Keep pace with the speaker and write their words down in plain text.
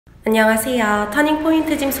안녕하세요.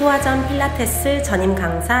 터닝포인트짐 소화전 필라테스 전임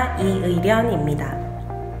강사 이의련입니다.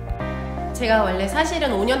 제가 원래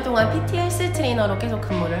사실은 5년 동안 PT 헬스 트레이너로 계속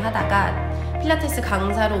근무를 하다가 필라테스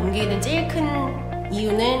강사로 옮기게 된 제일 큰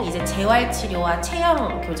이유는 이제 재활치료와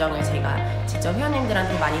체형 교정을 제가 직접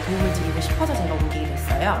회원님들한테 많이 도움을 드리고 싶어서 제가 옮기게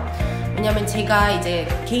됐어요. 왜냐면 제가 이제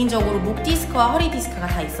개인적으로 목 디스크와 허리 디스크가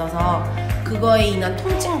다 있어서 그거에 인한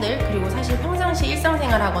통증들, 그리고 사실 평상시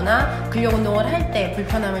일상생활 하거나 근력 운동을 할 때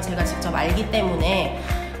불편함을 제가 직접 알기 때문에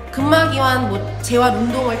근막이완 재활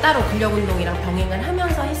운동을 따로 근력 운동이랑 병행을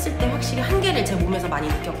하면서 했을 때 확실히 한계를 제 몸에서 많이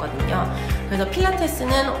느꼈거든요. 그래서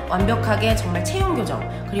필라테스는 완벽하게 정말 체형 교정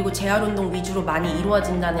그리고 재활 운동 위주로 많이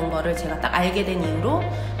이루어진다는 거를 제가 딱 알게 된 이후로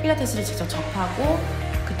필라테스를 직접 접하고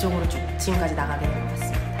그쪽으로 쭉 지금까지 나가게 된 것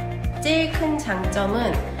같습니다. 제일 큰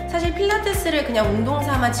장점은 사실 필라테스를 그냥 운동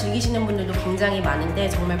삼아 즐기시는 분들도 굉장히 많은데,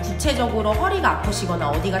 정말 구체적으로 허리가 아프시거나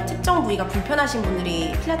어디가 특정 부위가 불편하신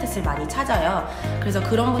분들이 필라테스를 많이 찾아요. 그래서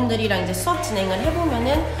그런 분들이랑 이제 수업 진행을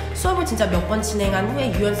해보면은 수업을 진짜 몇 번 진행한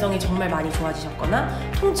후에 유연성이 정말 많이 좋아지셨거나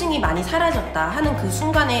통증이 많이 사라졌다 하는 그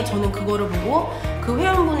순간에 저는 그거를 보고 그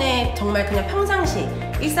회원분의 정말 그냥 평상시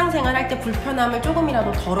일상생활 할 때 불편함을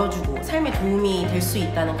조금이라도 덜어주고 삶에 도움이 될 수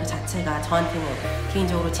있다는 그 자체가 저한테는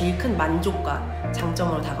개인적으로 제일 큰 만족과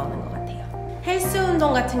장점으로 다가오는 것 같아요. 헬스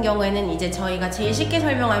운동 같은 경우에는 이제 저희가 제일 쉽게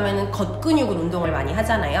설명하면은 겉근육을 운동을 많이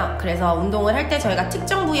하잖아요. 그래서 운동을 할 때 저희가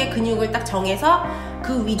특정 부위의 근육을 딱 정해서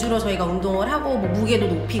그 위주로 저희가 운동을 하고 무게도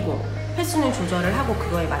높이고 횟수는 조절을 하고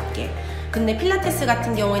그거에 맞게. 근데 필라테스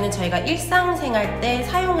같은 경우에는 저희가 일상생활 때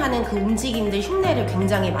사용하는 그 움직임들 흉내를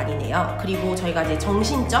굉장히 많이 내요. 그리고 저희가 이제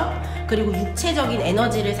정신적 그리고 육체적인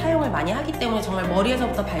에너지를 사용을 많이 하기 때문에 정말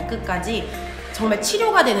머리에서부터 발끝까지 정말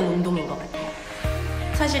치료가 되는 운동인 것 같아요.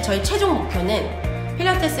 사실 저희 최종 목표는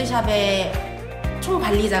필라테스 샵의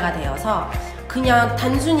총관리자가 되어서 그냥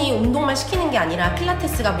단순히 운동만 시키는 게 아니라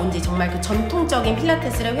필라테스가 뭔지 정말 그 전통적인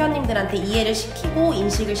필라테스를 회원님들한테 이해를 시키고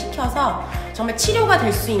인식을 시켜서 정말 치료가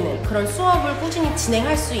될 수 있는 그런 수업을 꾸준히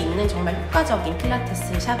진행할 수 있는 정말 효과적인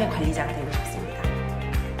필라테스 샵의 관리자가 되고 싶습니다.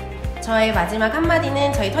 저의 마지막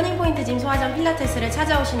한마디는 저희 터닝포인트짐 소화전 필라테스를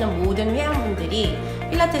찾아오시는 모든 회원분들이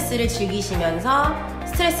필라테스를 즐기시면서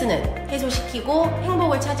스트레스는 해소시키고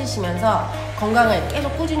행복을 찾으시면서 건강을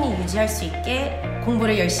계속 꾸준히 유지할 수 있게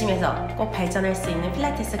공부를 열심히 해서 꼭 발전할 수 있는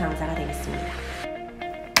필라테스 강사가 되겠습니다.